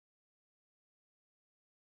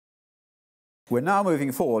we're now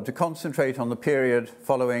moving forward to concentrate on the period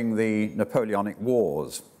following the Napoleonic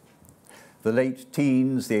Wars, the late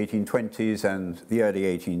teens, the 1820s, and the early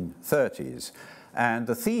 1830s. And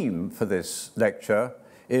the theme for this lecture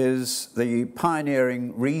is the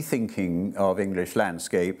pioneering rethinking of English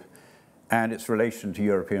landscape and its relation to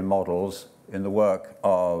European models in the work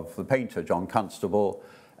of the painter John Constable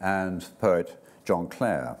and poet John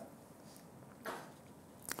Clare.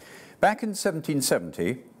 Back in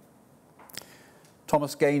 1770,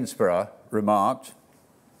 Thomas Gainsborough remarked,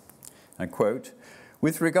 I quote,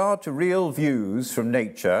 "With regard to real views from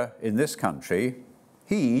nature in this country,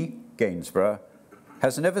 he, Gainsborough,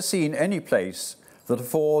 has never seen any place that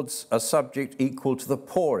affords a subject equal to the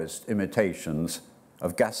poorest imitations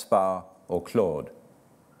of Gaspar or Claude."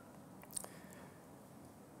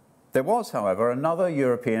 There was, however, another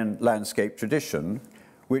European landscape tradition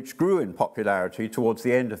which grew in popularity towards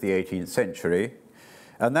the end of the 18th century,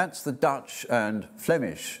 and that's the Dutch and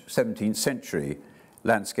Flemish 17th century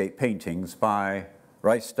landscape paintings by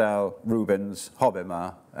Ruysdael, Rubens,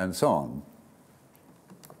 Hobbema, and so on.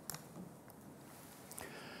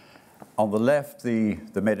 On the left, the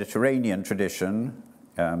Mediterranean tradition,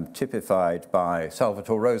 typified by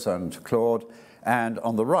Salvator Rosa and Claude, and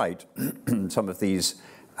on the right, some of these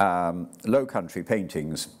Low Country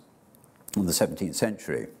paintings in the 17th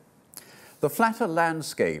century. The flatter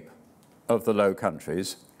landscape of the Low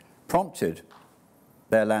Countries prompted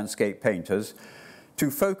their landscape painters to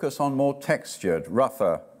focus on more textured,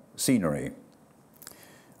 rougher scenery.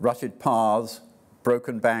 Rutted paths,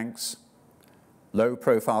 broken banks,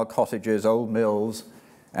 low-profile cottages, old mills,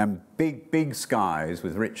 and big skies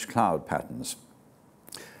with rich cloud patterns.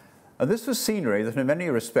 And this was scenery that in many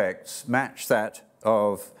respects matched that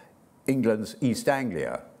of England's East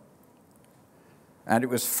Anglia. And it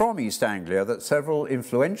was from East Anglia that several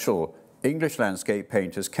influential English landscape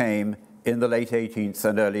painters came in the late 18th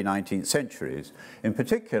and early 19th centuries. In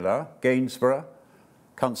particular, Gainsborough,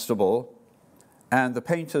 Constable, and the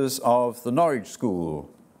painters of the Norwich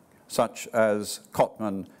School, such as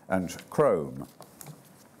Cotman and Crome.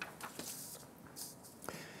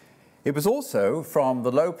 It was also from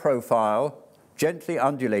the low-profile, gently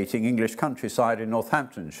undulating English countryside in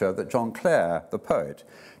Northamptonshire that John Clare, the poet,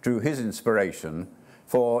 drew his inspiration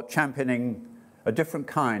for championing a different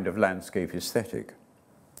kind of landscape aesthetic.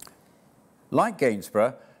 Like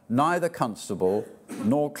Gainsborough, neither Constable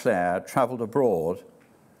nor Clare travelled abroad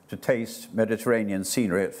to taste Mediterranean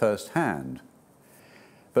scenery at first hand,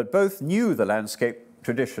 but both knew the landscape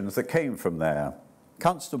traditions that came from there.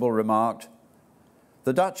 Constable remarked,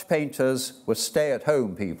 "The Dutch painters were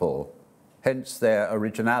stay-at-home people, hence their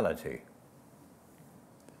originality."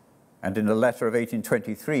 And in a letter of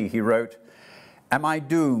 1823, he wrote, "Am I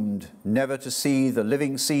doomed never to see the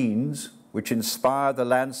living scenes which inspire the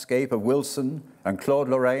landscape of Wilson and Claude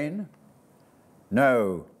Lorraine?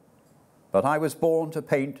 No, but I was born to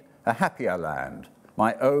paint a happier land,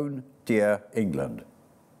 my own dear England."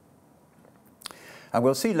 And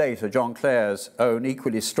we'll see later John Clare's own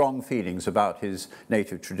equally strong feelings about his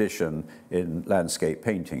native tradition in landscape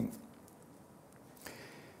painting.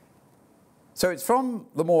 So it's from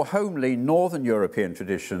the more homely Northern European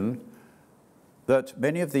tradition that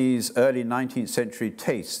many of these early 19th century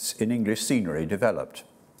tastes in English scenery developed.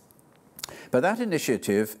 But that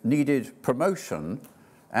initiative needed promotion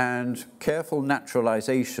and careful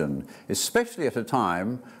naturalization, especially at a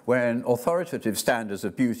time when authoritative standards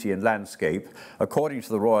of beauty in landscape, according to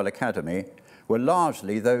the Royal Academy, were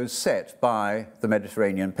largely those set by the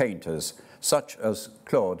Mediterranean painters, such as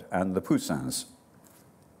Claude and the Poussins.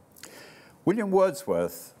 William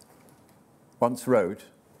Wordsworth once wrote,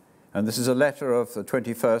 and this is a letter of the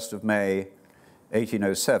 21st of May,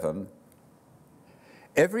 1807,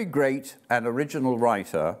 "Every great and original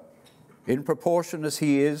writer, in proportion as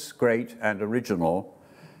he is great and original,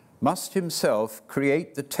 must himself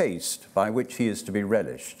create the taste by which he is to be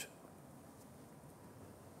relished."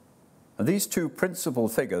 And these two principal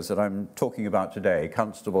figures that I'm talking about today,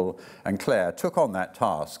 Constable and Clare, took on that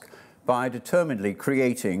task by determinedly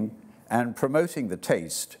creating and promoting the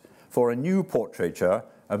taste for a new portraiture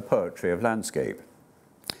and poetry of landscape.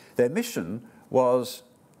 Their mission was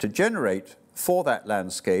to generate for that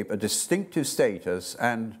landscape a distinctive status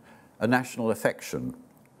and a national affection.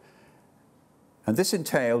 And this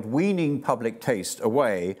entailed weaning public taste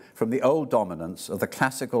away from the old dominance of the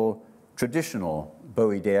classical, traditional beau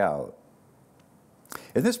idéal.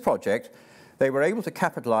 In this project, they were able to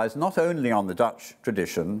capitalize not only on the Dutch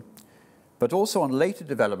tradition, but also on later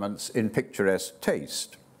developments in picturesque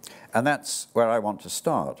taste. And that's where I want to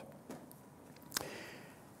start.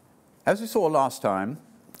 As we saw last time,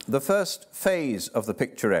 the first phase of the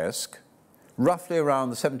picturesque roughly around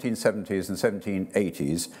the 1770s and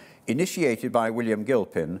 1780s, initiated by William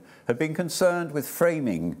Gilpin, had been concerned with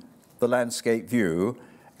framing the landscape view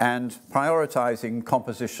and prioritizing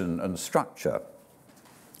composition and structure.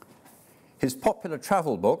 His popular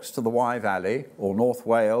travel books to the Wye Valley, or North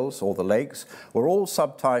Wales, or the Lakes, were all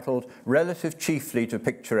subtitled Relative Chiefly to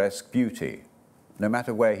Picturesque Beauty. No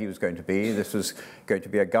matter where he was going to be, this was going to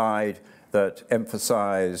be a guide that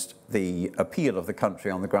emphasized the appeal of the country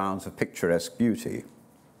on the grounds of picturesque beauty.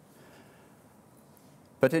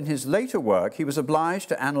 But in his later work, he was obliged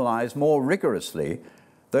to analyze more rigorously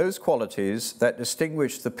those qualities that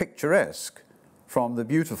distinguish the picturesque from the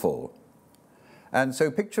beautiful. And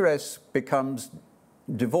so picturesque becomes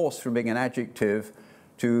divorced from being an adjective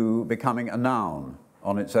to becoming a noun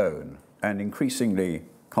on its own, and increasingly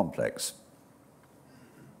complex.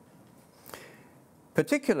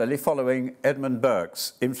 Particularly following Edmund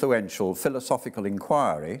Burke's influential philosophical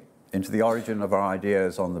inquiry into the origin of our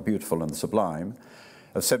ideas on the beautiful and the sublime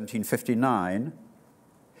of 1759,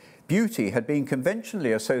 beauty had been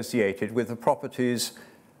conventionally associated with the properties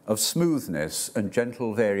of smoothness and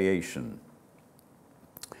gentle variation.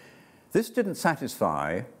 This didn't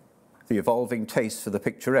satisfy the evolving taste for the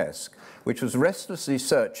picturesque, which was restlessly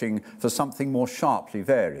searching for something more sharply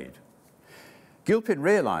varied. Gilpin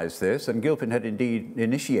realized this, and Gilpin had indeed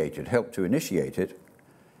helped to initiate it,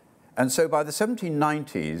 and so by the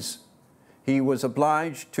 1790s, he was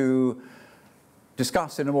obliged to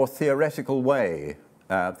discuss in a more theoretical way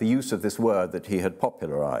the use of this word that he had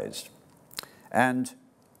popularized. And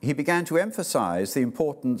he began to emphasize the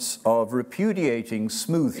importance of repudiating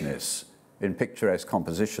smoothness in picturesque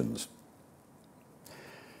compositions.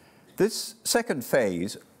 This second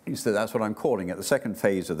phase, that's what I'm calling it, the second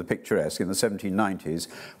phase of the picturesque in the 1790s,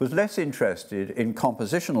 was less interested in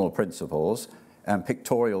compositional principles and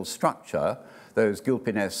pictorial structure, those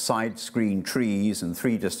Gilpin-esque side-screen trees and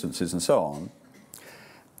three distances and so on,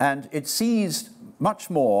 and it seized much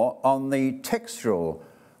more on the textural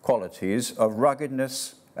qualities of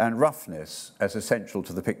ruggedness and roughness as essential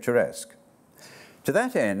to the picturesque. To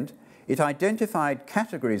that end, it identified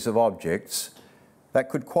categories of objects that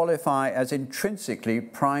could qualify as intrinsically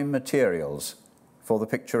prime materials for the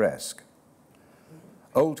picturesque.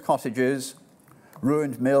 Old cottages,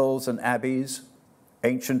 ruined mills and abbeys,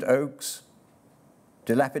 ancient oaks,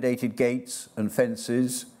 dilapidated gates and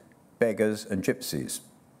fences, beggars and gypsies.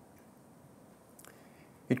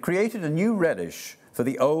 It created a new relish for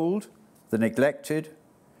the old, the neglected,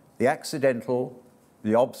 the accidental,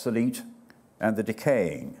 the obsolete, and the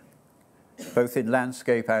decaying, both in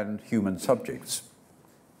landscape and human subjects.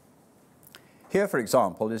 Here, for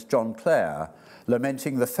example, is John Clare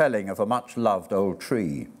lamenting the felling of a much-loved old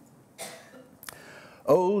tree.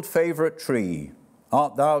 Old favourite tree,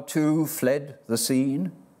 art thou too fled the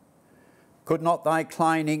scene? Could not thy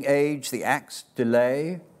clining age the axe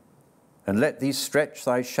delay? And let thee stretch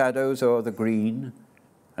thy shadows o'er the green,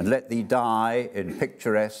 and let thee die in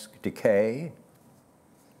picturesque decay?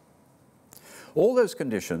 All those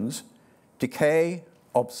conditions, decay,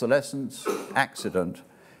 obsolescence, accident,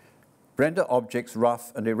 render objects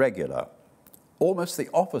rough and irregular, almost the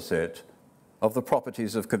opposite of the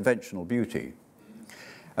properties of conventional beauty.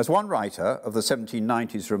 As one writer of the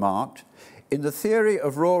 1790s remarked, in the theory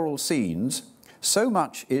of rural scenes, so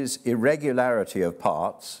much is irregularity of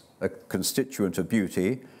parts, a constituent of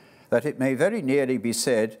beauty, that it may very nearly be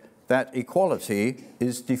said that equality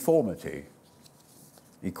is deformity.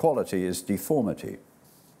 Equality is deformity.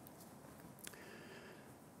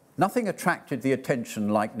 Nothing attracted the attention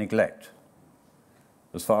like neglect,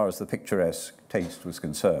 as far as the picturesque taste was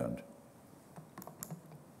concerned.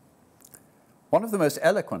 One of the most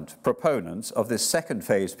eloquent proponents of this second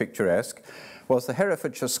phase picturesque was the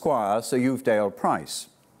Herefordshire squire, Sir Uvedale Price.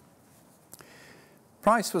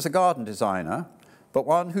 Price was a garden designer, but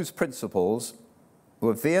one whose principles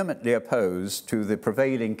were vehemently opposed to the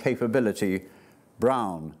prevailing capability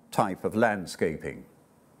Brown type of landscaping.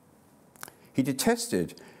 He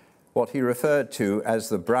detested what he referred to as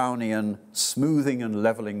the Brownian smoothing and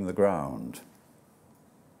levelling the ground.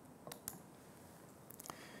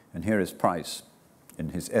 And here is Price in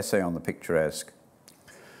his essay on the picturesque.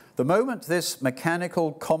 The moment this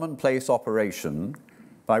mechanical, commonplace operation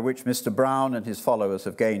by which Mr. Brown and his followers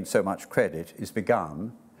have gained so much credit is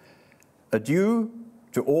begun, adieu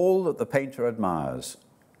to all that the painter admires,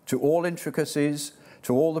 to all intricacies,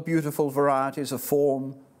 to all the beautiful varieties of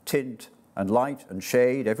form, tint, and light and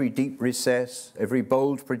shade, every deep recess, every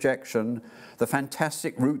bold projection, the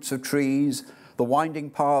fantastic roots of trees, the winding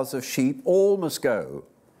paths of sheep, all must go.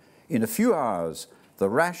 In a few hours, the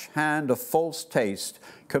rash hand of false taste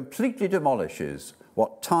completely demolishes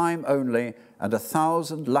what time only and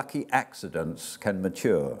 1,000 lucky accidents can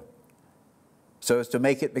mature, so as to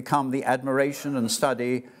make it become the admiration and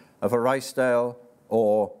study of a Ruysdael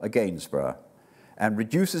or a Gainsborough, and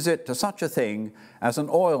reduces it to such a thing as an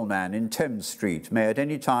oilman in Thames Street may at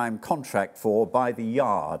any time contract for by the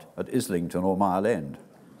yard at Islington or Mile End.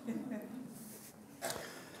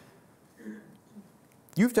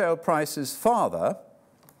 Uvedale Price's father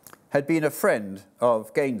had been a friend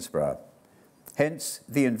of Gainsborough, hence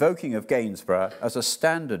the invoking of Gainsborough as a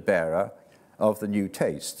standard bearer of the new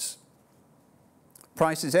tastes.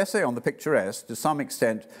 Price's essay on the picturesque, to some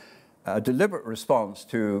extent, a deliberate response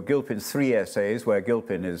to Gilpin's 3 essays, where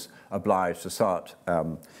Gilpin is obliged to start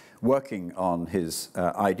working on his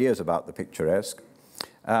ideas about the picturesque.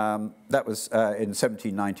 That was in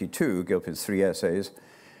 1792, Gilpin's 3 essays.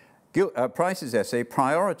 Price's essay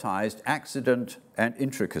prioritized accident and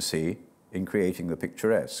intricacy in creating the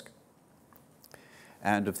picturesque.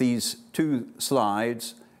 And of these 2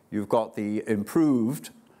 slides, you've got the improved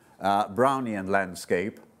Brownian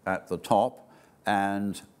landscape at the top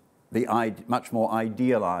and the much more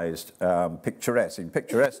idealized picturesque, in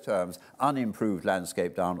picturesque terms, unimproved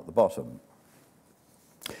landscape down at the bottom.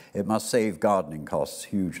 It must save gardening costs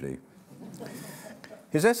hugely.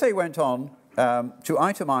 His essay went on to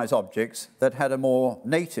itemize objects that had a more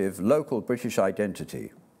native, local British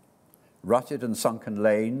identity. Rutted and sunken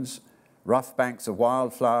lanes, rough banks of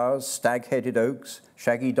wildflowers, stag-headed oaks,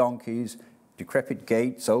 shaggy donkeys, decrepit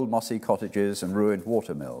gates, old mossy cottages, and ruined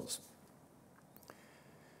watermills.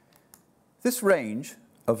 This range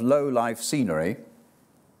of low-life scenery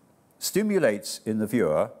stimulates in the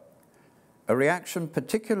viewer a reaction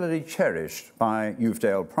particularly cherished by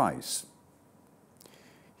Uvedale Price.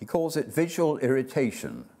 He calls it visual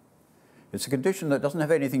irritation. It's a condition that doesn't have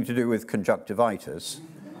anything to do with conjunctivitis.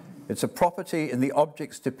 It's a property in the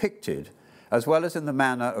objects depicted, as well as in the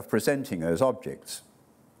manner of presenting those objects.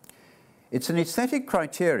 It's an aesthetic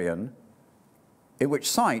criterion in which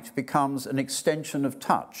sight becomes an extension of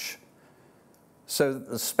touch, so that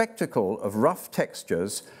the spectacle of rough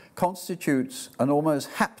textures constitutes an almost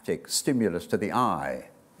haptic stimulus to the eye,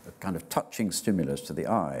 a kind of touching stimulus to the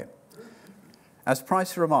eye. As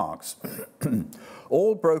Price remarks,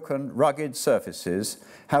 all broken, rugged surfaces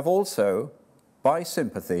have also, by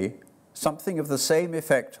sympathy, something of the same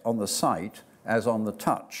effect on the sight as on the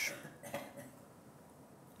touch.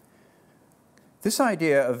 This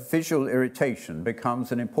idea of visual irritation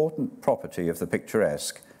becomes an important property of the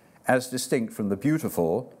picturesque, as distinct from the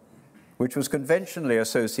beautiful, which was conventionally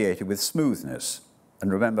associated with smoothness.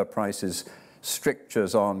 And remember Price's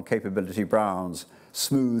strictures on Capability Brown's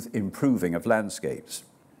smooth improving of landscapes.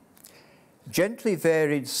 Gently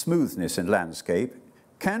varied smoothness in landscape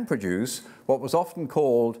can produce what was often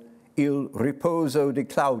called il riposo di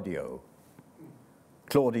Claudio,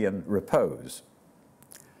 Claudian repose.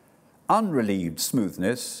 Unrelieved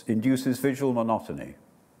smoothness induces visual monotony.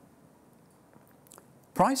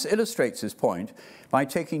 Price illustrates his point by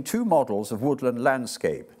taking 2 models of woodland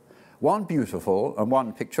landscape, one beautiful and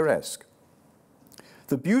one picturesque.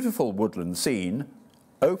 The beautiful woodland scene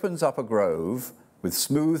opens up a grove with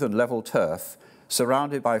smooth and level turf,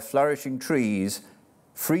 surrounded by flourishing trees,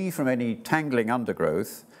 free from any tangling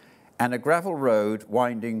undergrowth, and a gravel road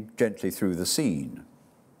winding gently through the scene.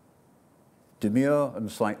 Demure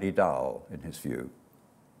and slightly dull, in his view.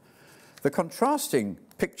 The contrasting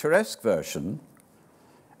picturesque version,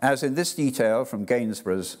 as in this detail from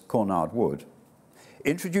Gainsborough's Cornard Wood,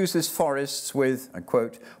 introduces forests with, I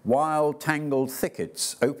quote, wild tangled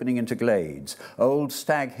thickets opening into glades, old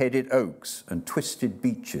stag-headed oaks and twisted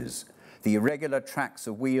beeches, the irregular tracks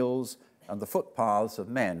of wheels and the footpaths of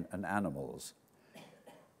men and animals.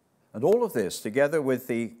 And all of this, together with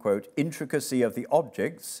the, quote, intricacy of the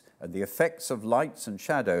objects and the effects of lights and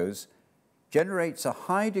shadows, generates a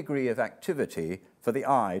high degree of activity for the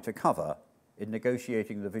eye to cover in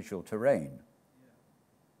negotiating the visual terrain.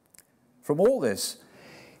 From all this,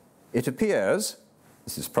 it appears,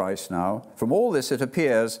 this is Price now, from all this it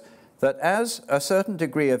appears that as a certain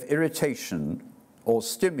degree of irritation or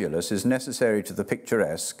stimulus is necessary to the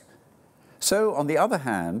picturesque, so on the other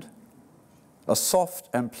hand, a soft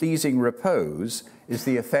and pleasing repose is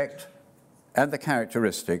the effect and the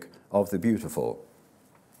characteristic of the beautiful.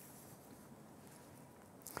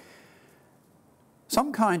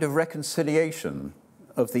 Some kind of reconciliation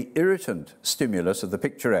of the irritant stimulus of the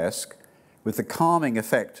picturesque with the calming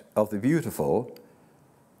effect of the beautiful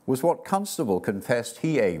was what Constable confessed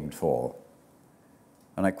he aimed for.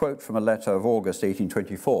 And I quote from a letter of August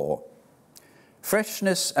 1824,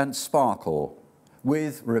 "Freshness and sparkle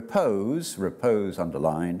with repose, repose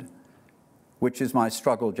underlined, which is my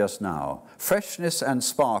struggle just now. Freshness and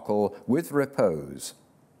sparkle with repose,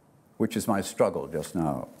 which is my struggle just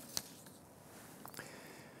now.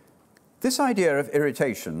 This idea of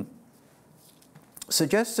irritation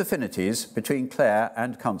suggests affinities between Clare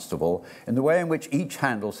and Constable in the way in which each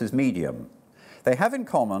handles his medium. They have in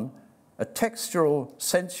common a textural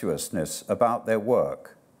sensuousness about their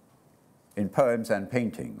work in poems and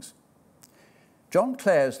paintings. John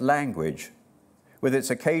Clare's language, with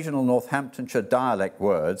its occasional Northamptonshire dialect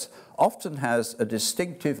words, often has a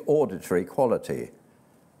distinctive auditory quality,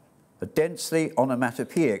 a densely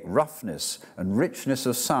onomatopoeic roughness and richness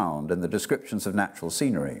of sound in the descriptions of natural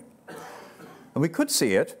scenery. And we could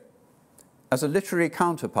see it as a literary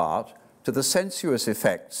counterpart to the sensuous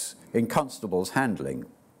effects in Constable's handling.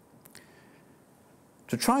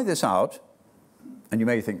 To try this out, and you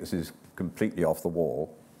may think this is completely off the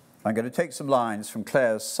wall, I'm going to take some lines from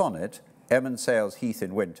Clare's sonnet, Emmonsale's Heath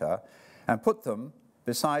in Winter, and put them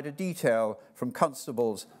beside a detail from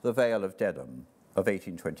Constable's The Vale of Dedham of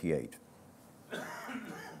 1828.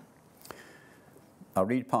 I'll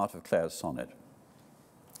read part of Clare's sonnet.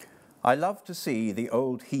 I love to see the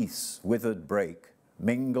old heath's withered brake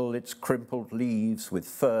mingle its crimpled leaves with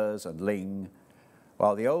furze and ling,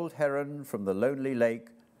 while the old heron from the lonely lake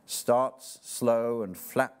starts slow and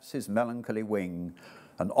flaps his melancholy wing,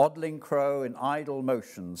 an oddling crow in idle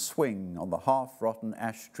motion swing on the half-rotten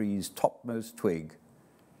ash tree's topmost twig,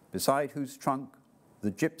 beside whose trunk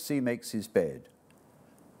the gypsy makes his bed.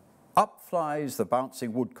 Up flies the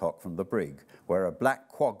bouncing woodcock from the brig, where a black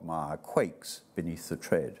quagmire quakes beneath the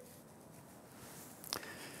tread.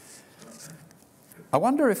 I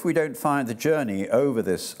wonder if we don't find the journey over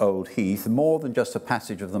this old heath more than just a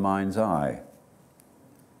passage of the mind's eye.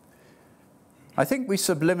 I think we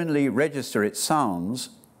subliminally register its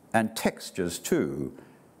sounds and textures too,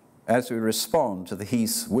 as we respond to the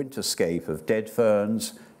heath's winterscape of dead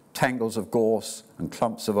ferns, tangles of gorse and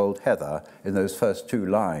clumps of old heather in those first two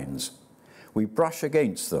lines. We brush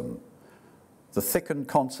against them, the thickened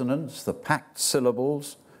consonants, the packed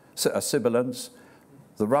syllables, sibilants,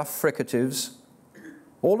 the rough fricatives.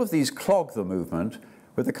 All of these clog the movement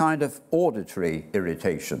with a kind of auditory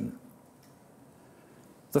irritation.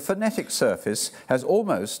 The phonetic surface has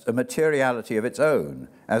almost a materiality of its own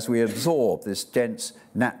as we absorb this dense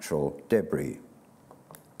natural debris.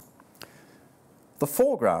 The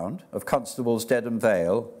foreground of Constable's Dedham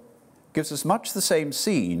Vale gives us much the same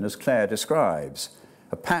scene as Clare describes,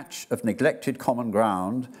 a patch of neglected common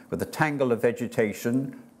ground with a tangle of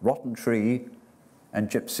vegetation, rotten tree, and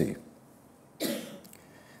gypsy.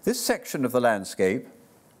 This section of the landscape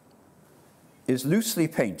is loosely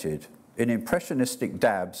painted in impressionistic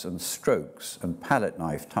dabs and strokes and palette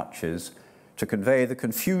knife touches to convey the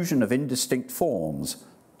confusion of indistinct forms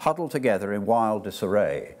huddled together in wild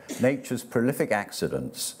disarray, nature's prolific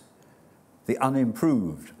accidents, the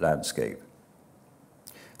unimproved landscape.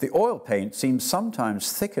 The oil paint seems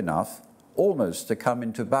sometimes thick enough almost to come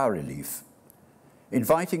into bas-relief,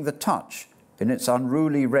 inviting the touch in its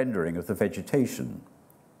unruly rendering of the vegetation.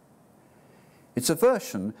 It's a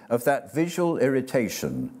version of that visual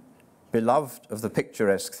irritation beloved of the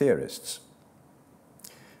picturesque theorists.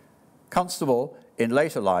 Constable, in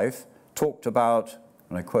later life, talked about,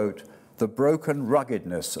 and I quote, the broken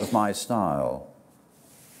ruggedness of my style.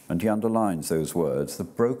 And he underlines those words, the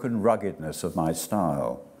broken ruggedness of my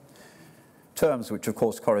style. Terms which, of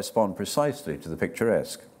course, correspond precisely to the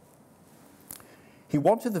picturesque. He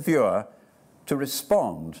wanted the viewer to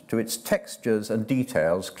respond to its textures and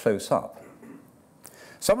details close up.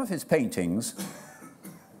 Some of his paintings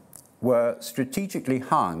were strategically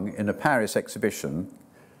hung in a Paris exhibition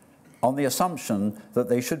on the assumption that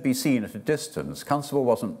they should be seen at a distance. Constable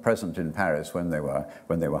wasn't present in Paris when they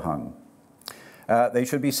were hung. They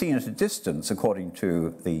should be seen at a distance, according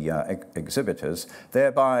to the exhibitors,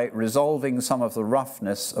 thereby resolving some of the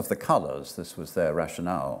roughness of the colours. This was their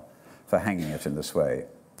rationale for hanging it in this way.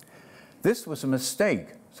 This was a mistake,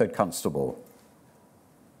 said Constable.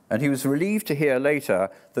 And he was relieved to hear later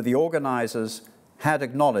that the organisers had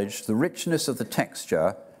acknowledged the richness of the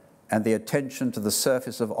texture and the attention to the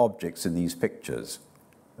surface of objects in these pictures.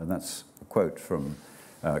 And that's a quote from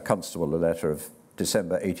Constable, a letter of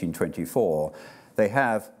December 1824. They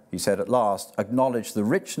have, he said at last, acknowledged the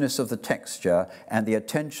richness of the texture and the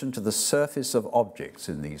attention to the surface of objects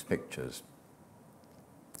in these pictures.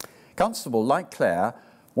 Constable, like Clare,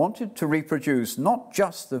 wanted to reproduce not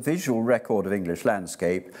just the visual record of English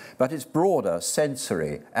landscape, but its broader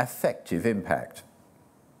sensory, affective impact.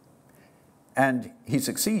 And he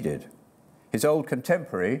succeeded. His old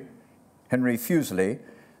contemporary, Henry Fuseli,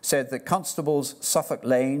 said that Constable's Suffolk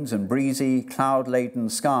lanes and breezy, cloud-laden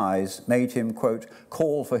skies made him, quote,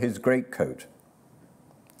 call for his greatcoat.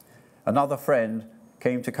 Another friend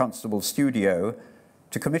came to Constable's studio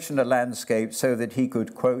to commission a landscape so that he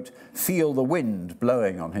could, quote, feel the wind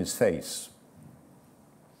blowing on his face.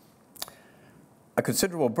 A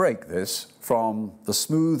considerable break, this, from the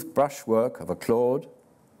smooth brushwork of a Claude,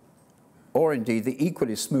 or indeed the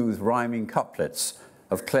equally smooth rhyming couplets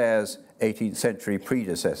of Clare's 18th century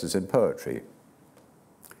predecessors in poetry.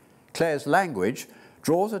 Clare's language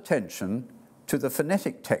draws attention to the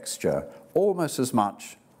phonetic texture almost as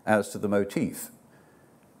much as to the motif.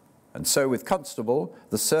 And so with Constable,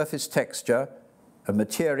 the surface texture and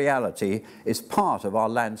materiality is part of our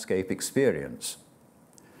landscape experience.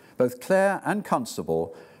 Both Clare and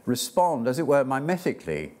Constable respond, as it were,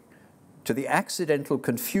 mimetically to the accidental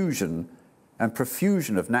confusion and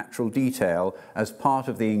profusion of natural detail as part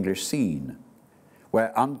of the English scene,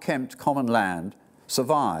 where unkempt common land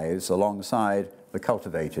survives alongside the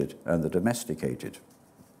cultivated and the domesticated.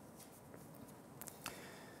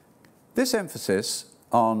 This emphasis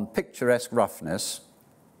on picturesque roughness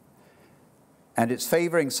and its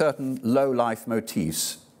favouring certain low-life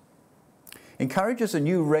motifs encourages a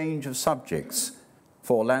new range of subjects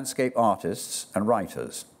for landscape artists and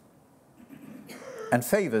writers, and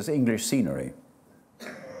favours English scenery.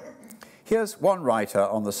 Here's one writer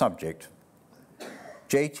on the subject,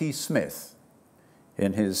 J.T. Smith,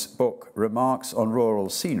 in his book Remarks on Rural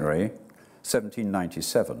Scenery,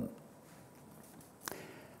 1797.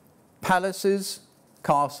 Palaces,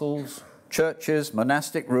 castles, churches,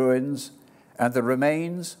 monastic ruins, and the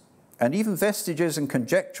remains and even vestiges and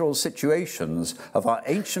conjectural situations of our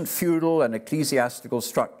ancient feudal and ecclesiastical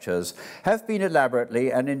structures have been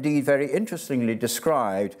elaborately and indeed very interestingly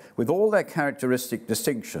described with all their characteristic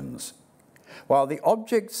distinctions, while the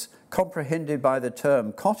objects comprehended by the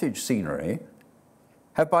term cottage scenery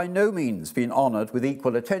have by no means been honoured with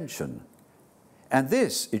equal attention. And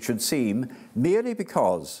this, it should seem, merely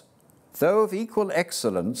because, though of equal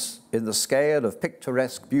excellence in the scale of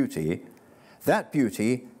picturesque beauty, that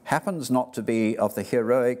beauty happens not to be of the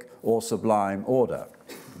heroic or sublime order.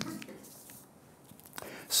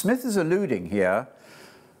 Smith is alluding here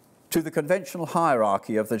to the conventional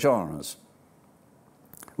hierarchy of the genres,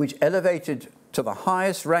 which elevated to the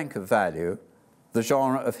highest rank of value the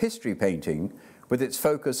genre of history painting with its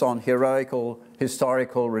focus on heroical,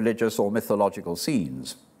 historical, religious, or mythological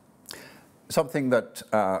scenes. Something that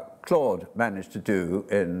Claude managed to do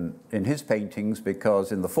in his paintings,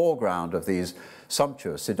 because in the foreground of these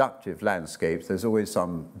sumptuous, seductive landscapes, there's always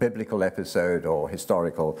some biblical episode or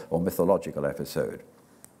historical or mythological episode.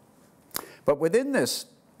 But within this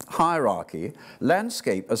hierarchy,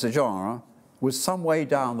 landscape as a genre was some way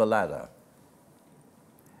down the ladder.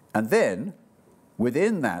 And then,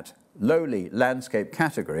 within that lowly landscape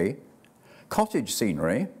category, cottage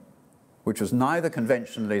scenery, which was neither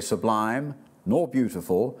conventionally sublime, nor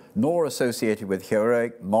beautiful, nor associated with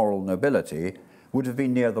heroic moral nobility, would have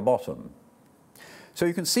been near the bottom. So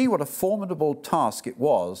you can see what a formidable task it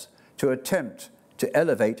was to attempt to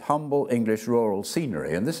elevate humble English rural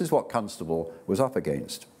scenery, and this is what Constable was up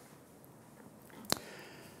against.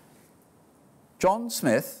 John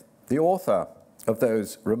Smith, the author of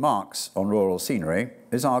those remarks on rural scenery,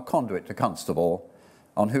 is our conduit to Constable,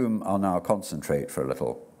 on whom I'll now concentrate for a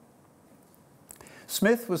little.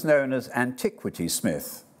 Smith was known as Antiquity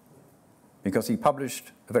Smith because he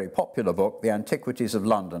published a very popular book, The Antiquities of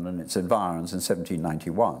London and its Environs, in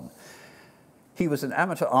 1791. He was an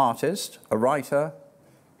amateur artist, a writer,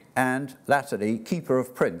 and latterly keeper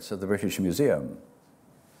of prints at the British Museum.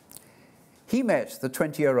 He met the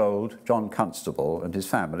 20-year-old John Constable and his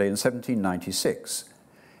family in 1796,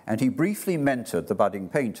 and he briefly mentored the budding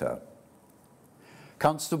painter.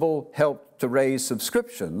 Constable helped to raise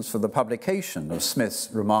subscriptions for the publication of Smith's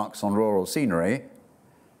Remarks on Rural Scenery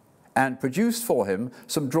and produced for him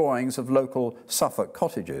some drawings of local Suffolk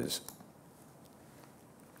cottages,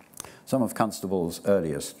 some of Constable's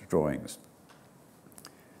earliest drawings.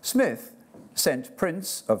 Smith sent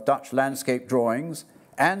prints of Dutch landscape drawings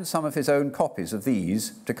and some of his own copies of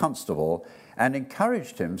these to Constable and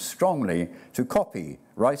encouraged him strongly to copy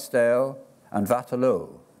Ruysdael and Waterloo.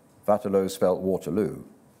 Waterloo spelt Waterloo.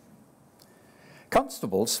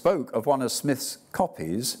 Constable spoke of one of Smith's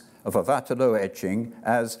copies of a Waterloo etching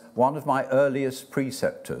as one of my earliest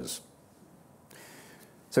preceptors.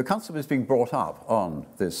 So Constable is being brought up on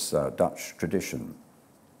this Dutch tradition.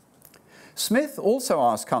 Smith also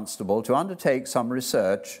asked Constable to undertake some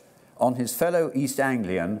research on his fellow East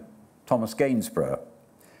Anglian, Thomas Gainsborough,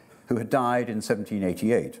 who had died in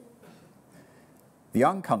 1788. The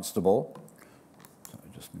young Constable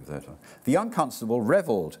just move that on. The young Constable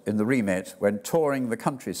revelled in the remit when touring the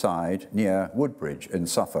countryside near Woodbridge in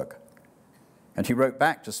Suffolk. And he wrote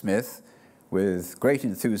back to Smith with great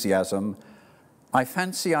enthusiasm, "I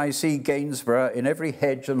fancy I see Gainsborough in every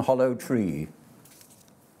hedge and hollow tree."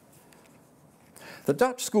 The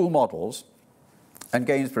Dutch school models and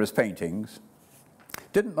Gainsborough's paintings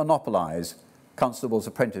didn't monopolise Constable's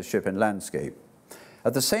apprenticeship in landscape.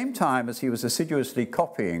 At the same time as he was assiduously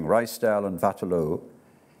copying Ruysdael and Waterloo,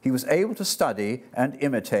 he was able to study and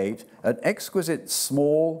imitate an exquisite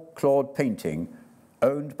small Claude painting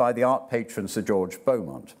owned by the art patron Sir George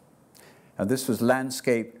Beaumont. And this was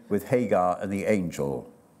Landscape with Hagar and the Angel,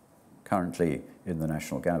 currently in the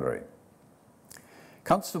National Gallery.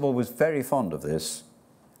 Constable was very fond of this,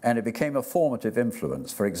 and it became a formative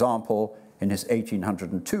influence, for example, in his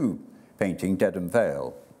 1802 painting Dedham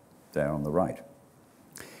Vale, there on the right.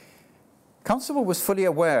 Constable was fully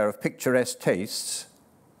aware of picturesque tastes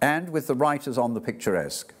and with the writers on the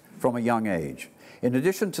picturesque from a young age. In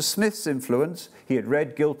addition to Smith's influence, he had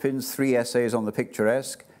read Gilpin's 3 essays on the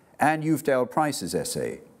picturesque and Uvedale Price's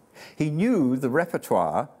essay. He knew the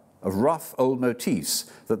repertoire of rough old motifs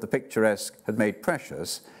that the picturesque had made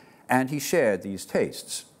precious, and he shared these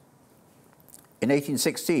tastes. In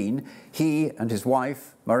 1816, he and his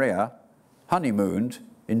wife, Maria, honeymooned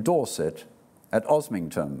in Dorset at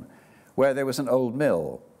Osmington, where there was an old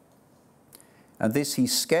mill. And this he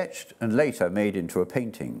sketched and later made into a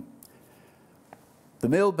painting. The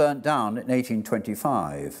mill burnt down in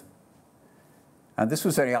 1825, and this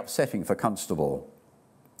was very upsetting for Constable.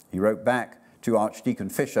 He wrote back to Archdeacon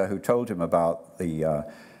Fisher, who told him about the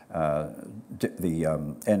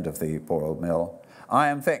end of the poor old mill. "I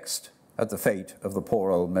am vexed at the fate of the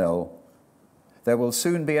poor old mill. There will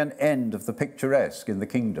soon be an end of the picturesque in the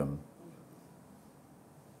kingdom."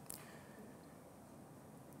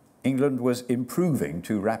 England was improving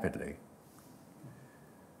too rapidly.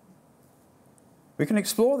 We can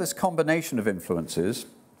explore this combination of influences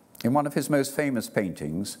in one of his most famous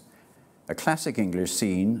paintings, a classic English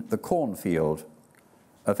scene, the cornfield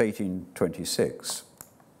of 1826.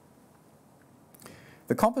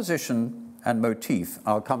 The composition and motif,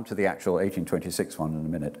 I'll come to the actual 1826 one in a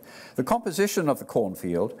minute. The composition of the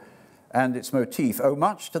cornfield and its motif owe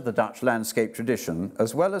much to the Dutch landscape tradition,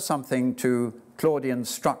 as well as something to Claudian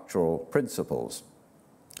structural principles.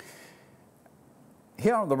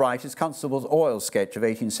 Here on the right is Constable's oil sketch of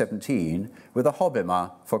 1817 with a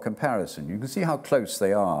Hobbema for comparison. You can see how close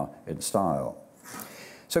they are in style.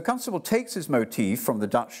 So Constable takes his motif from the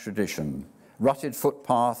Dutch tradition: rutted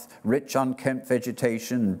footpath, rich unkempt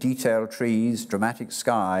vegetation, detailed trees, dramatic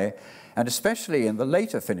sky, and especially in the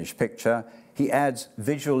later finished picture, he adds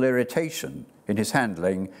visual irritation in his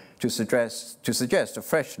handling to suggest a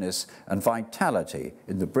freshness and vitality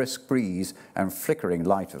in the brisk breeze and flickering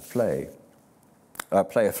light of play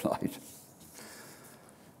of light.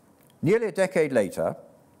 Nearly a decade later,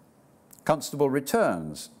 Constable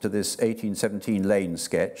returns to this 1817 Lane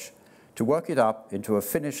sketch to work it up into a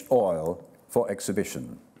finished oil for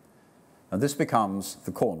exhibition. And this becomes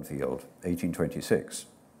The Cornfield, 1826.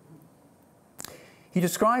 He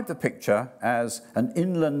described the picture as an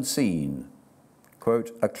inland scene,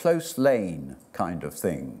 quote, "a close lane kind of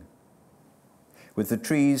thing, with the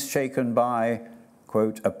trees shaken by,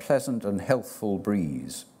 quote, a pleasant and healthful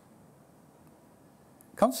breeze."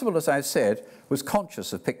 Constable, as I've said, was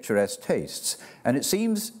conscious of picturesque tastes, and it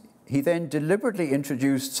seems he then deliberately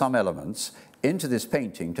introduced some elements into this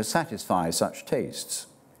painting to satisfy such tastes.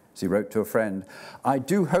 As he wrote to a friend, "I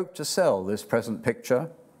do hope to sell this present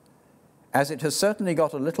picture, as it has certainly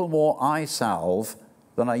got a little more eye salve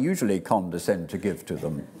than I usually condescend to give to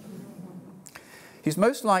them." He's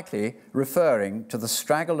most likely referring to the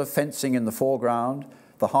straggle of fencing in the foreground,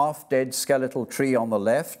 the half-dead skeletal tree on the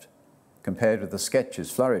left, compared with the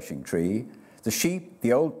sketch's flourishing tree, the sheep,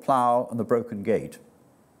 the old plough, and the broken gate.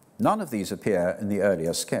 None of these appear in the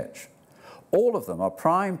earlier sketch. All of them are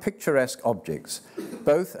prime picturesque objects,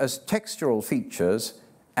 both as textural features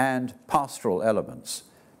and pastoral elements.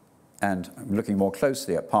 And I'm looking more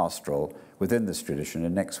closely at pastoral within this tradition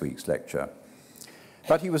in next week's lecture.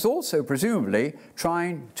 But he was also presumably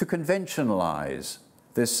trying to conventionalize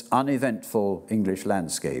this uneventful English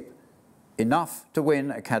landscape, enough to win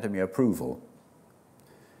Academy approval.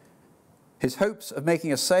 His hopes of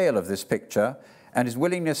making a sale of this picture and his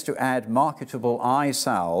willingness to add marketable eye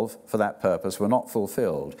salve for that purpose were not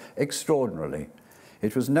fulfilled. Extraordinarily,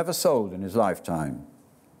 it was never sold in his lifetime.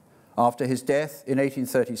 After his death in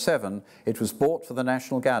 1837, it was bought for the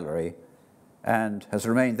National Gallery and has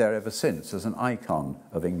remained there ever since as an icon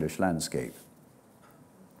of English landscape.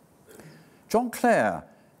 John Clare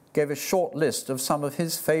gave a short list of some of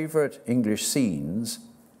his favourite English scenes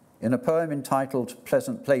in a poem entitled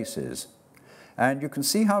Pleasant Places, and you can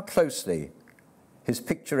see how closely his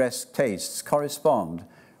picturesque tastes correspond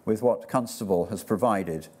with what Constable has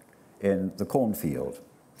provided in the cornfield.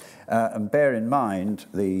 And bear in mind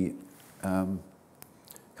the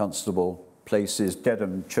Constable places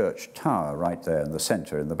Dedham Church Tower right there in the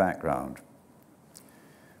centre in the background.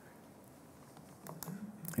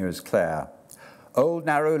 Here is Clare. Old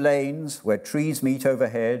narrow lanes where trees meet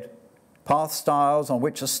overhead, path stiles on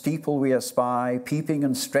which a steeple we espy, peeping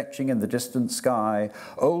and stretching in the distant sky,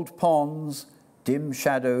 old ponds, dim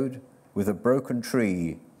shadowed with a broken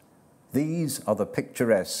tree, these are the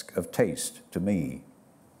picturesque of taste to me.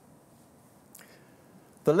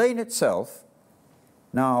 The lane itself,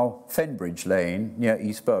 now Fenbridge Lane near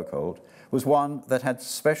East Berkholt, was one that had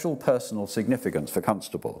special personal significance for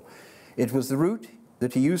Constable. It was the route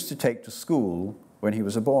that he used to take to school when he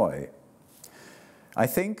was a boy. I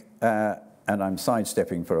think, and I'm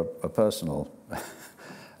sidestepping for a personal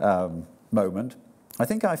moment, I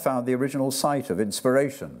think I found the original site of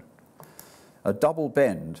inspiration, a double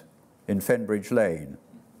bend in Fenbridge Lane,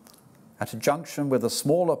 at a junction with a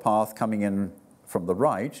smaller path coming in from the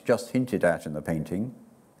right, just hinted at in the painting.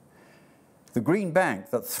 The green bank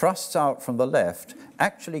that thrusts out from the left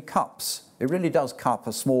actually cups, it really does cup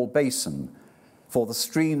a small basin for the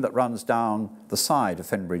stream that runs down the side of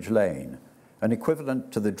Fenbridge Lane, an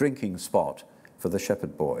equivalent to the drinking spot for the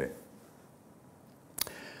shepherd boy.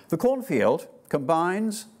 The cornfield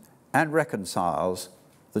combines and reconciles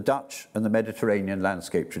the Dutch and the Mediterranean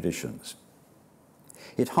landscape traditions.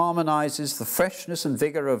 It harmonizes the freshness and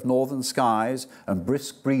vigor of northern skies and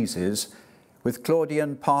brisk breezes with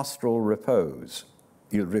Claudian pastoral repose,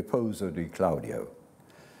 il riposo di Claudio,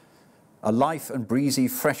 a life and breezy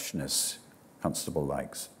freshness Constable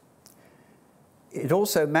likes. It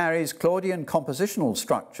also marries Claudian compositional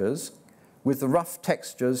structures with the rough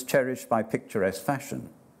textures cherished by picturesque fashion.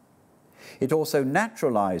 It also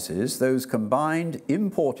naturalizes those combined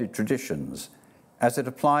imported traditions as it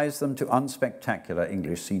applies them to unspectacular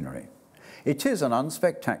English scenery. It is an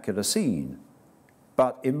unspectacular scene,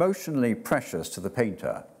 but emotionally precious to the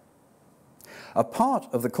painter. A part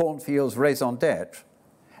of the cornfield's raison d'etre,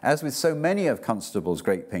 as with so many of Constable's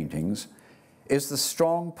great paintings, is the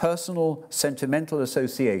strong personal sentimental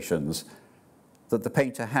associations that the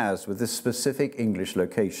painter has with this specific English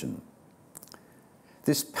location.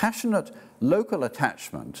 This passionate local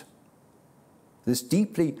attachment, this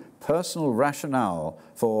deeply personal rationale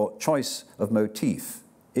for choice of motif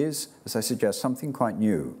is, as I suggest, something quite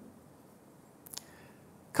new.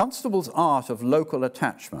 Constable's art of local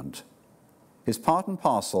attachment is part and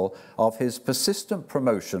parcel of his persistent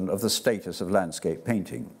promotion of the status of landscape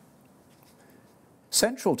painting.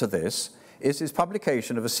 Central to this is his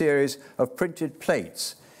publication of a series of printed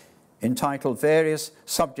plates entitled Various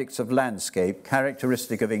Subjects of Landscape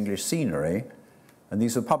Characteristic of English Scenery, and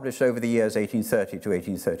these were published over the years 1830 to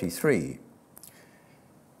 1833.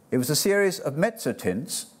 It was a series of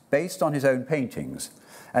mezzotints based on his own paintings,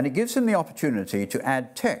 and it gives him the opportunity to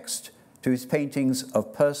add text to his paintings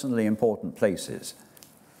of personally important places.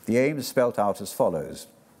 The aim is spelt out as follows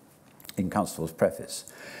in Constable's preface: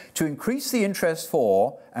 to increase the interest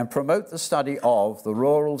for and promote the study of the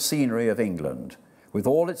rural scenery of England, with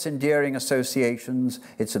all its endearing associations,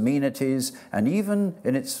 its amenities, and even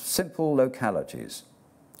in its simple localities.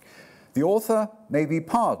 The author may be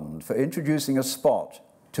pardoned for introducing a spot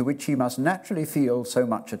to which he must naturally feel so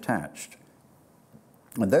much attached.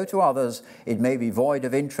 And though to others it may be void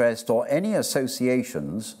of interest or any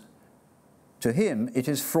associations, to him it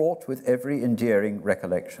is fraught with every endearing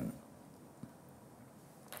recollection.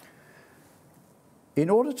 In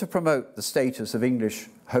order to promote the status of English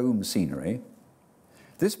home scenery,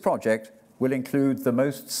 this project will include the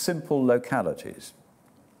most simple localities.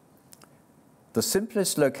 The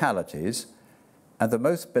simplest localities and the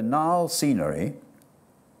most banal scenery,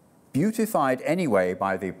 beautified anyway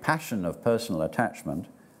by the passion of personal attachment,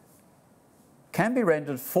 can be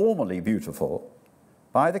rendered formally beautiful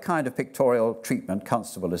by the kind of pictorial treatment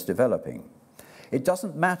Constable is developing. It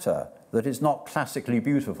doesn't matter that it's not classically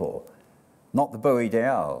beautiful, not the beau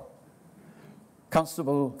ideal.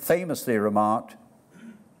 Constable famously remarked,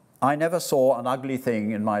 "I never saw an ugly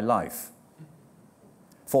thing in my life.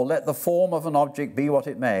 For let the form of an object be what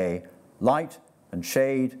it may, light and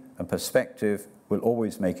shade and perspective will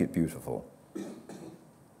always make it beautiful."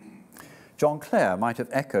 John Clare might have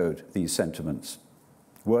echoed these sentiments,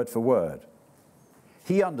 word for word.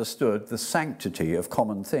 He understood the sanctity of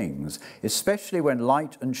common things, especially when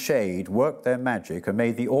light and shade worked their magic and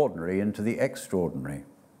made the ordinary into the extraordinary.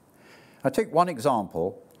 I take one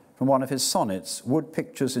example from one of his sonnets, Wood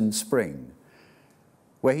Pictures in Spring,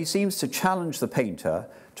 where he seems to challenge the painter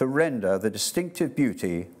to render the distinctive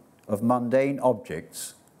beauty of mundane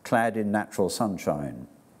objects clad in natural sunshine.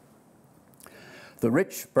 The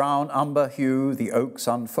rich brown umber hue the oaks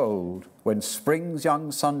unfold, when spring's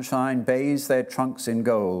young sunshine bathes their trunks in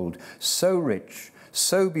gold, so rich,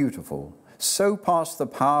 so beautiful, so past the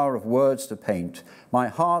power of words to paint, my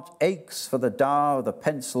heart aches for the dower the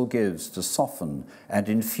pencil gives to soften and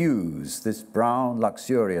infuse this brown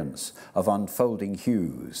luxuriance of unfolding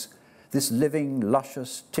hues, this living,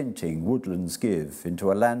 luscious tinting woodlands give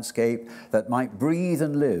into a landscape that might breathe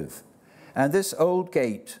and live, and this old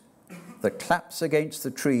gate that claps against the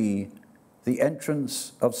tree, the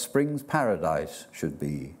entrance of spring's paradise should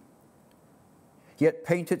be. Yet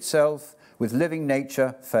paint itself with living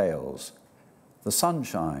nature fails. The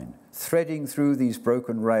sunshine threading through these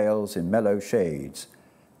broken rails in mellow shades,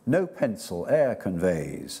 no pencil e'er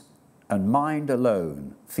conveys, and mind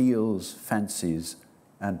alone feels, fancies,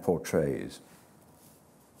 and portrays.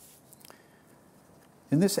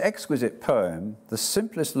 In this exquisite poem, the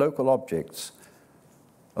simplest local objects,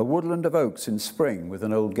 a woodland of oaks in spring with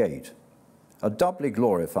an old gate, are doubly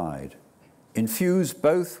glorified, infused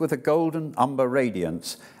both with a golden umber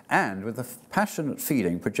radiance and with the passionate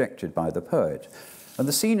feeling projected by the poet. And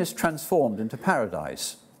the scene is transformed into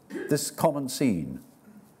paradise, this common scene.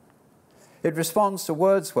 It responds to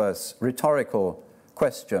Wordsworth's rhetorical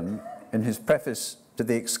question in his preface to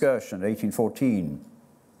The Excursion, 1814.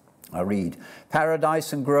 I read,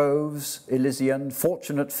 "Paradise and groves, Elysian,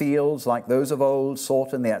 fortunate fields like those of old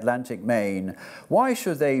sought in the Atlantic main, why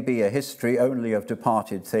should they be a history only of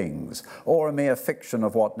departed things, or a mere fiction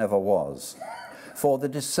of what never was? For the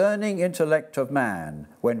discerning intellect of man,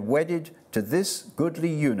 when wedded to this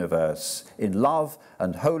goodly universe, in love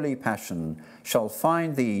and holy passion, shall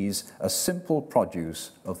find these a simple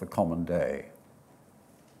produce of the common day."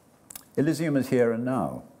 Elysium is here and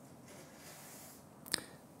now.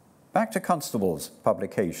 Back to Constable's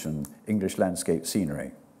publication, English Landscape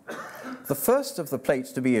Scenery. The first of the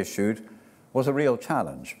plates to be issued was a real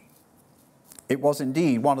challenge. It was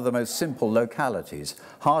indeed one of the most simple localities,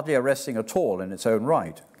 hardly arresting at all in its own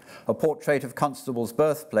right, a portrait of Constable's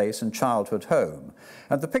birthplace and childhood home,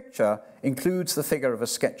 and the picture includes the figure of a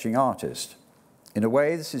sketching artist. In a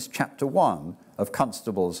way, this is chapter 1 of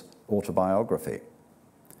Constable's autobiography.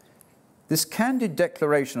 This candid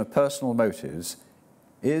declaration of personal motives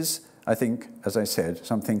is, I think, as I said,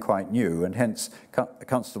 something quite new, and hence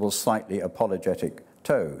Constable's slightly apologetic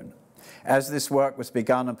tone. As this work was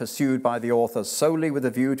begun and pursued by the author solely with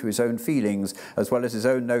a view to his own feelings as well as his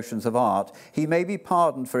own notions of art, he may be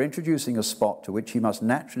pardoned for introducing a spot to which he must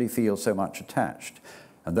naturally feel so much attached.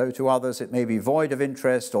 And though to others it may be void of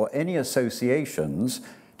interest or any associations,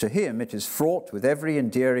 to him it is fraught with every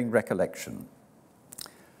endearing recollection.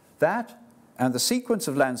 That and the sequence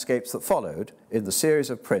of landscapes that followed in the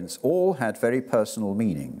series of prints all had very personal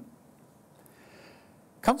meaning.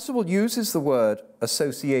 Constable uses the word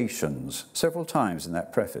associations several times in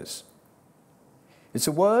that preface. It's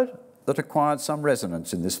a word that acquired some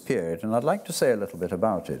resonance in this period, and I'd like to say a little bit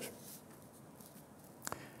about it.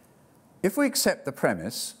 If we accept the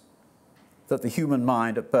premise that the human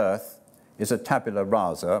mind at birth is a tabula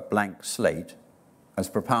rasa, blank slate, as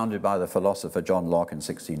propounded by the philosopher John Locke in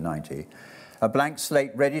 1690, a blank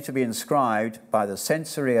slate ready to be inscribed by the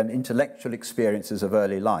sensory and intellectual experiences of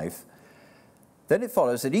early life, then it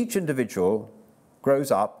follows that each individual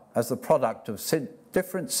grows up as the product of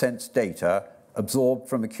different sense data absorbed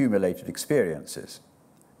from accumulated experiences.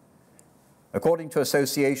 According to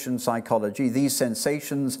association psychology, these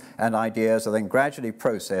sensations and ideas are then gradually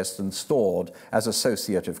processed and stored as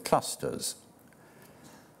associative clusters.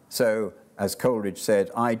 So, as Coleridge said,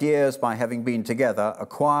 ideas, by having been together,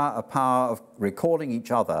 acquire a power of recalling each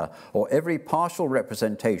other, or every partial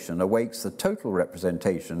representation awakes the total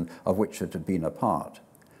representation of which it had been a part.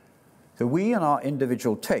 So we and our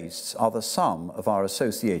individual tastes are the sum of our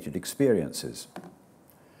associated experiences.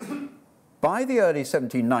 By the early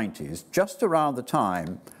 1790s, just around the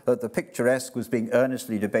time that the picturesque was being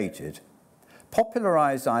earnestly debated,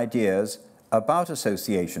 popularized ideas about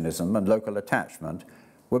associationism and local attachment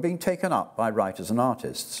were being taken up by writers and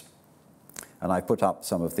artists. And I put up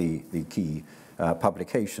some of the key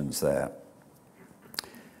publications there.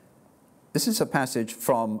 This is a passage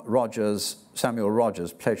from Samuel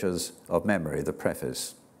Rogers' Pleasures of Memory, the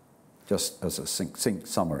preface, just as a succinct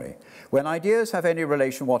summary. When ideas have any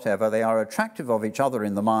relation whatever, they are attractive of each other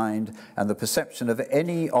in the mind, and the perception of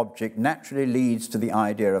any object naturally leads to the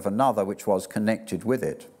idea of another which was connected with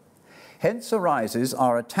it. Hence arises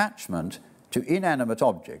our attachment to inanimate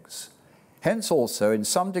objects, hence also, in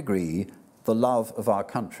some degree, the love of our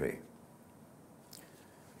country.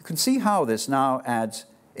 You can see how this now adds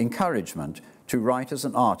encouragement to writers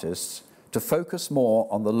and artists to focus more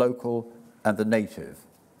on the local and the native,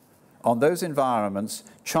 on those environments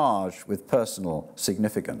charged with personal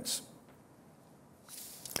significance.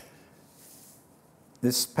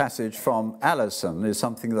 This passage from Alison is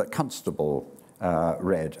something that Constable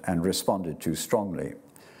read and responded to strongly.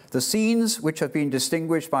 The scenes which have been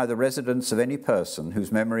distinguished by the residence of any person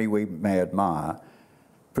whose memory we may admire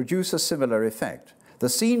produce a similar effect. The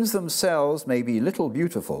scenes themselves may be little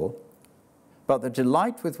beautiful, but the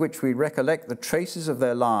delight with which we recollect the traces of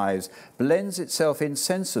their lives blends itself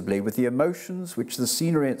insensibly with the emotions which the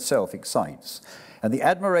scenery itself excites, and the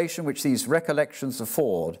admiration which these recollections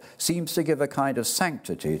afford seems to give a kind of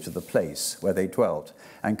sanctity to the place where they dwelt,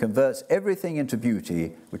 and converts everything into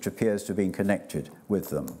beauty which appears to have been connected with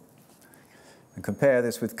them. And compare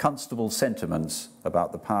this with Constable's sentiments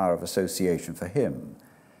about the power of association for him.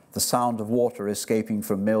 The sound of water escaping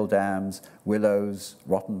from mill dams, willows,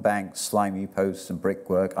 rotten banks, slimy posts and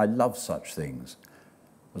brickwork. I love such things.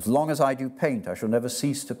 As long as I do paint, I shall never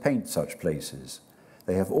cease to paint such places.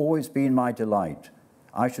 They have always been my delight.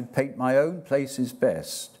 I should paint my own places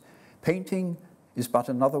best. Painting is but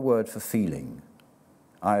another word for feeling.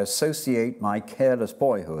 I associate my careless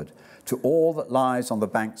boyhood to all that lies on the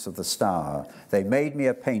banks of the Stour. They made me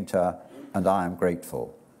a painter, and I am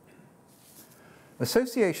grateful.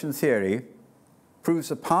 Association theory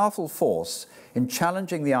proves a powerful force in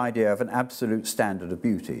challenging the idea of an absolute standard of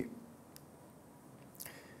beauty.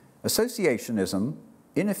 Associationism,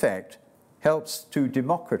 in effect, helps to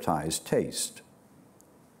democratize taste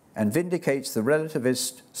and vindicates the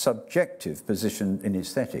relativist subjective position in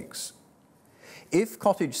aesthetics. If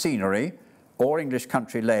cottage scenery or English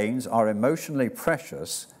country lanes are emotionally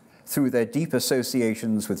precious through their deep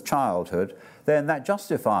associations with childhood, then that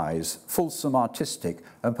justifies fulsome artistic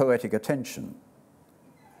and poetic attention.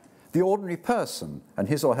 The ordinary person and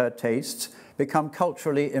his or her tastes become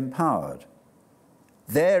culturally empowered.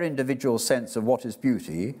 Their individual sense of what is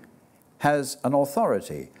beauty has an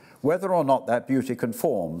authority, whether or not that beauty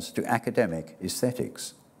conforms to academic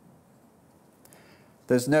aesthetics.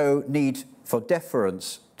 There's no need for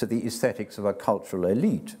deference to the aesthetics of a cultural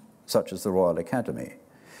elite, such as the Royal Academy.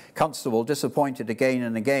 Constable, disappointed again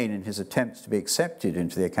and again in his attempts to be accepted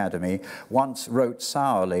into the Academy, once wrote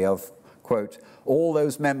sourly of, quote, all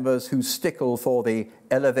those members who stickle for the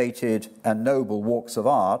elevated and noble walks of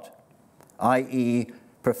art, i.e.,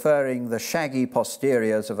 preferring the shaggy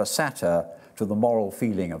posteriors of a satyr to the moral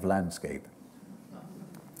feeling of landscape.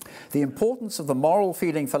 The importance of the moral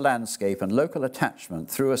feeling for landscape and local attachment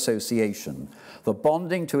through association, the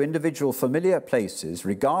bonding to individual familiar places,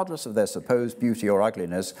 regardless of their supposed beauty or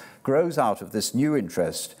ugliness, grows out of this new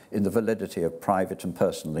interest in the validity of private and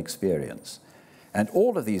personal experience. And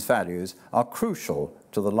all of these values are crucial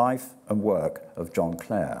to the life and work of John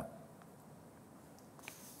Clare.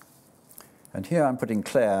 And here I'm putting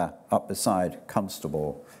Clare up beside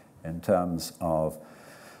Constable in terms of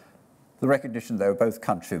the recognition they were both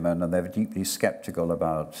countrymen and they were deeply sceptical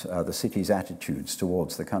about the city's attitudes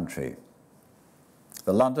towards the country.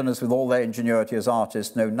 The Londoners, with all their ingenuity as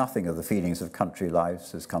artists, know nothing of the feelings of country life,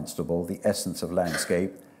 says Constable, the essence of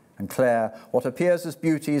landscape. And Clare, what appears as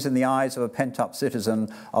beauties in the eyes of a pent-up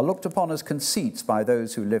citizen are looked upon as conceits by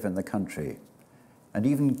those who live in the country. And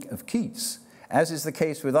even of Keats, as is the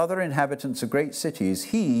case with other inhabitants of great cities,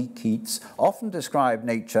 he, Keats, often described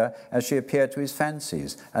nature as she appeared to his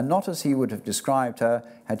fancies, and not as he would have described her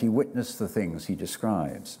had he witnessed the things he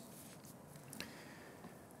describes.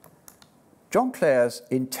 John Clare's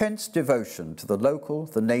intense devotion to the local,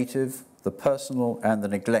 the native, the personal, and the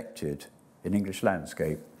neglected in English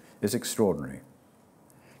landscape is extraordinary.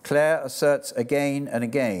 Clare asserts again and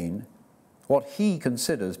again what he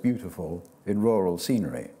considers beautiful in rural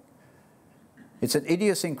scenery. It's an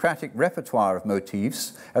idiosyncratic repertoire of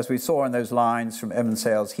motifs, as we saw in those lines from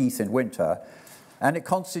Emmonsale's Heath in Winter, and it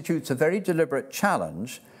constitutes a very deliberate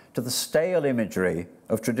challenge to the stale imagery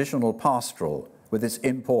of traditional pastoral with its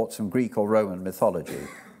imports from Greek or Roman mythology.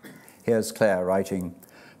 Here's Clare writing,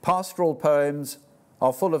 pastoral poems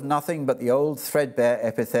are full of nothing but the old threadbare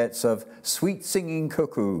epithets of sweet-singing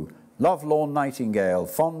cuckoo, love-lorn nightingale,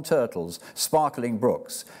 fond turtles, sparkling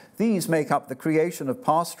brooks. These make up the creation of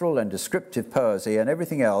pastoral and descriptive poesy, and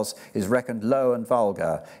everything else is reckoned low and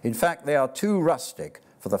vulgar. In fact, they are too rustic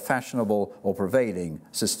for the fashionable or prevailing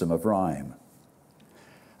system of rhyme.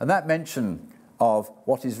 And that mention of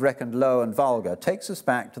what is reckoned low and vulgar takes us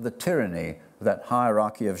back to the tyranny of that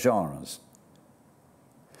hierarchy of genres.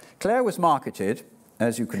 Clare was marketed,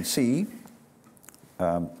 as you can see,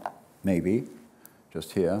 maybe,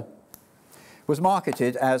 just here, was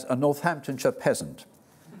marketed as a Northamptonshire peasant.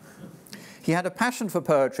 He had a passion for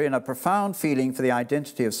poetry and a profound feeling for the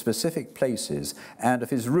identity of specific places and of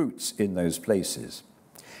his roots in those places.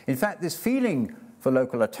 In fact, this feeling for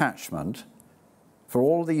local attachment, for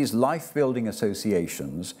all these life-building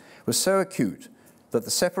associations, was so acute that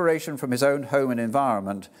the separation from his own home and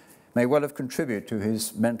environment may well have contributed to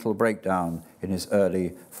his mental breakdown in his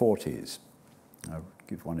early 40s. I'll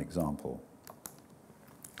give one example.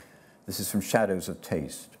 This is from Shadows of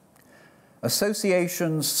Taste.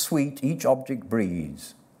 Associations sweet each object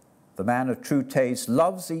breeds. The man of true taste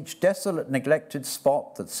loves each desolate, neglected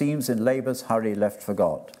spot that seems in labour's hurry left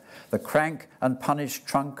forgot. The crank and punished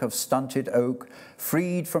trunk of stunted oak,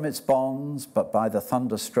 freed from its bonds but by the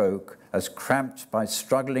thunder stroke, as cramped by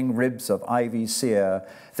struggling ribs of ivy sere,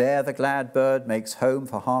 there the glad bird makes home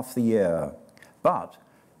for half the year. But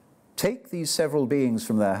take these several beings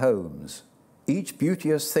from their homes, each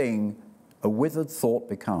beauteous thing a withered thought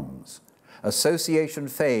becomes. Association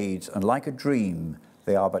fades, and like a dream,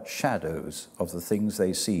 they are but shadows of the things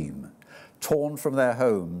they seem. Torn from their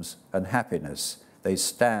homes and happiness, they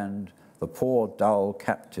stand, the poor, dull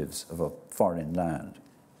captives of a foreign land.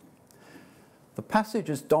 The passage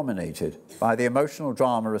is dominated by the emotional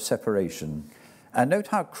drama of separation, and note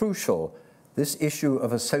how crucial this issue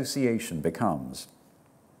of association becomes.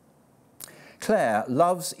 Clare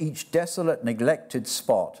loves each desolate, neglected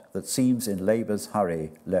spot that seems in labour's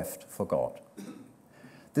hurry left forgot.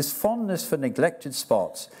 This fondness for neglected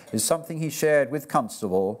spots is something he shared with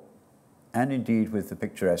Constable and indeed with the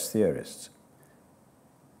picturesque theorists.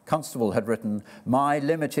 Constable had written, "My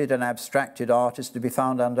limited and abstracted art is to be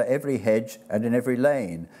found under every hedge and in every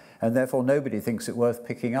lane, and therefore nobody thinks it worth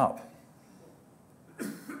picking up."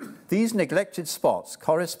 These neglected spots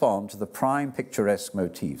correspond to the prime picturesque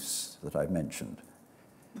motifs that I've mentioned.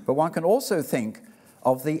 But one can also think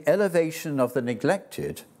of the elevation of the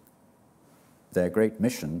neglected, their great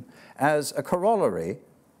mission, as a corollary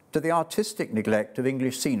to the artistic neglect of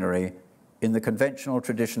English scenery in the conventional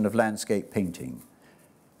tradition of landscape painting.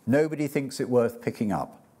 Nobody thinks it worth picking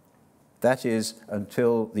up. That is,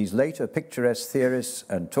 until these later picturesque theorists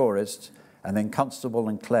and tourists, and then Constable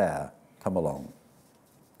and Clare come along.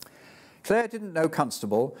 Clare didn't know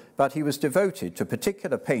Constable, but he was devoted to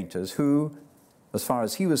particular painters who, as far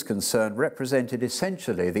as he was concerned, represented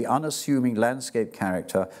essentially the unassuming landscape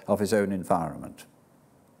character of his own environment.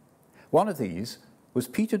 One of these was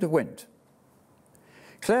Peter de Wint.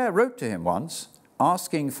 Clare wrote to him once,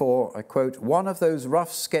 asking for, I quote, "one of those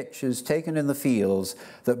rough sketches taken in the fields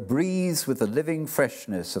that breathes with the living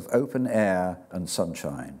freshness of open air and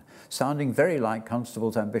sunshine," sounding very like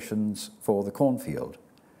Constable's ambitions for the cornfield.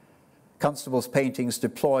 Constable's paintings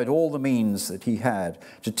deployed all the means that he had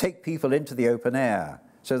to take people into the open air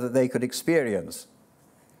so that they could experience,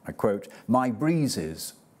 I quote, "my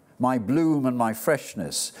breezes, my bloom and my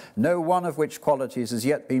freshness, no one of which qualities has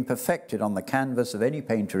yet been perfected on the canvas of any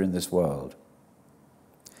painter in this world."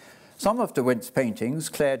 Some of de Wint's paintings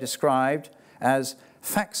Clare described as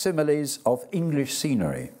facsimiles of English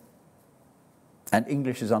scenery, and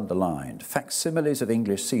English is underlined, facsimiles of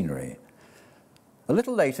English scenery. A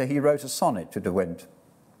little later, he wrote a sonnet to de Wint,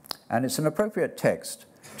 and it's an appropriate text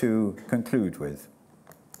to conclude with.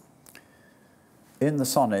 In the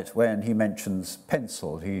sonnet, when he mentions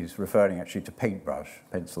pencil, he's referring actually to paintbrush.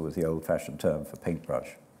 Pencil was the old-fashioned term for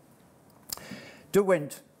paintbrush. De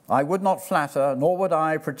Wint, I would not flatter, nor would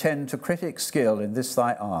I pretend to critic skill in this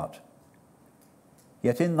thy art.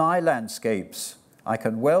 Yet in thy landscapes I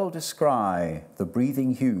can well descry the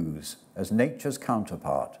breathing hues as nature's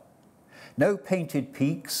counterpart. No painted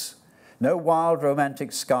peaks, no wild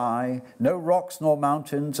romantic sky, no rocks nor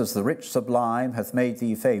mountains as the rich sublime hath made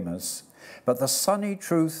thee famous, but the sunny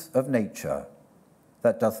truth of nature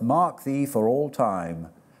that doth mark thee for all time,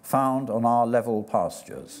 found on our level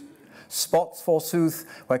pastures. Spots, forsooth,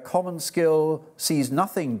 where common skill sees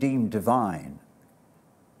nothing deemed divine.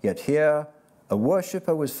 Yet here a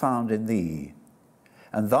worshipper was found in thee,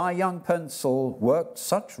 and thy young pencil worked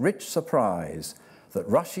such rich surprise that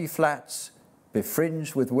rushy flats,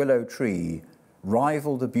 befringed with willow tree,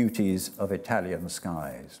 rival the beauties of Italian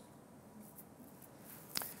skies.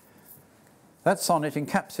 That sonnet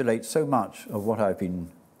encapsulates so much of what I've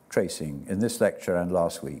been tracing in this lecture and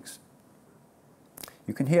last week's.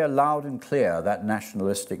 You can hear loud and clear that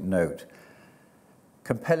nationalistic note,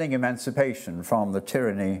 compelling emancipation from the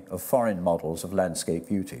tyranny of foreign models of landscape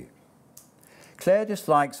beauty. Clare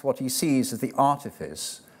dislikes what he sees as the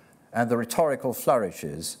artifice and the rhetorical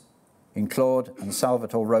flourishes in Claude and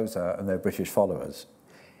Salvator Rosa and their British followers.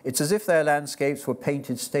 It's as if their landscapes were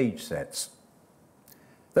painted stage sets.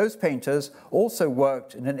 Those painters also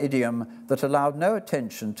worked in an idiom that allowed no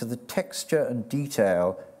attention to the texture and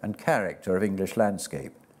detail and character of English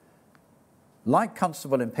landscape. Like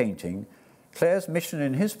Constable in painting, Clare's mission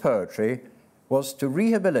in his poetry was to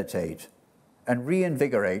rehabilitate and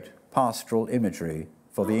reinvigorate pastoral imagery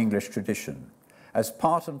for the English tradition, as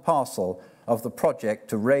part and parcel of the project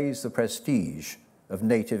to raise the prestige of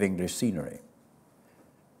native English scenery.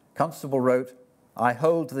 Constable wrote, "I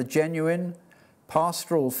hold the genuine,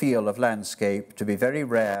 pastoral feel of landscape to be very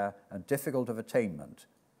rare and difficult of attainment,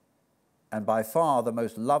 and by far the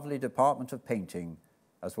most lovely department of painting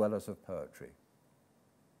as well as of poetry."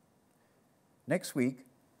 Next week,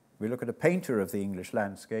 we look at a painter of the English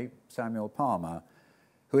landscape, Samuel Palmer,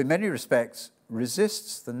 who in many respects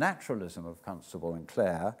resists the naturalism of Constable and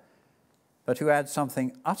Clare, but who adds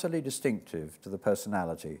something utterly distinctive to the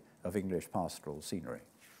personality of English pastoral scenery.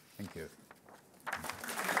 Thank you.